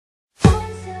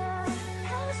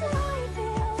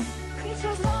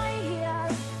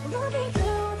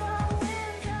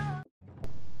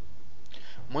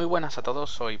Muy buenas a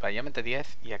todos, soy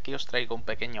ByMt10 y aquí os traigo un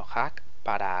pequeño hack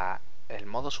para el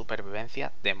modo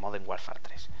supervivencia de Modern Warfare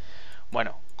 3.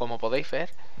 Bueno, como podéis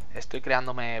ver, estoy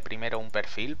creándome primero un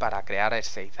perfil para crear el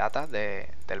save data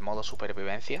del modo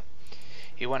supervivencia.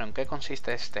 Y bueno, ¿en qué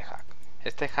consiste este hack?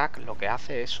 Este hack lo que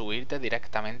hace es subirte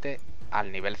directamente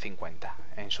al nivel 50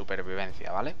 en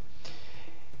supervivencia, ¿vale?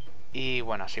 Y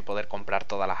bueno, así poder comprar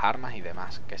todas las armas y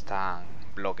demás que están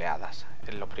bloqueadas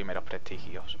en los primeros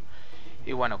prestigios.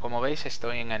 Y bueno, como veis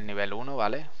estoy en el nivel 1,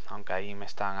 ¿vale? Aunque ahí me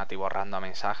están atiborrando a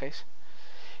mensajes.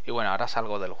 Y bueno, ahora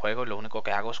salgo del juego y lo único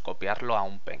que hago es copiarlo a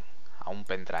un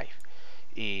pendrive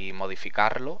y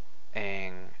modificarlo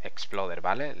en Exploder,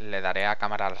 ¿vale? Le daré a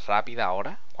cámara rápida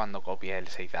ahora cuando copie el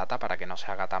save data para que no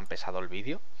se haga tan pesado el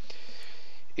vídeo.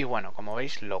 Y bueno, como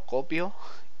veis lo copio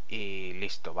y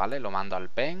listo, ¿vale? Lo mando al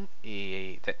pen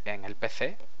y en el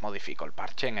PC modifico el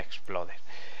parche en Exploder.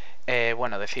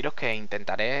 Bueno, deciros que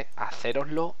intentaré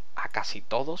hacéroslo a casi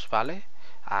todos, ¿vale?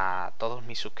 A todos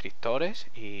mis suscriptores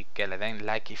y que le den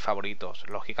like y favoritos,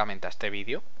 lógicamente, a este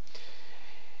vídeo.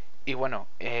 Y bueno,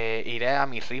 iré a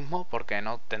mi ritmo porque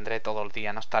no tendré todo el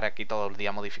día, no estaré aquí todo el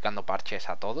día modificando parches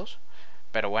a todos.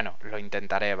 Pero bueno, lo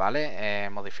intentaré, ¿vale?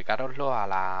 Modificároslo a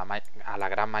la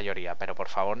gran mayoría, pero por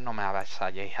favor no me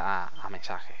avasalléis a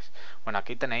mensajes. Bueno,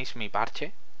 aquí tenéis mi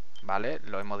parche, ¿vale?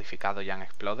 Lo he modificado ya en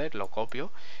Exploder, lo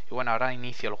copio. Y bueno, ahora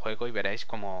inicio el juego y veréis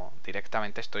como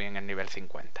directamente estoy en el nivel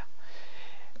 50.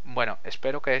 Bueno,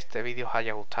 espero que este vídeo os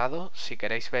haya gustado. Si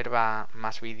queréis ver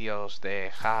más vídeos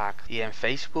de hack y en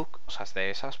Facebook, cosas de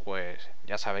esas, pues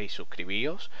ya sabéis,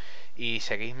 suscribíos. Y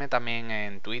seguidme también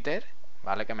en Twitter,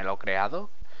 ¿vale? Que me lo he creado.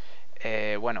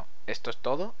 Bueno, esto es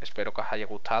todo. Espero que os haya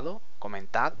gustado.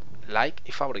 Comentad, like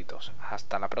y favoritos.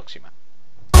 Hasta la próxima.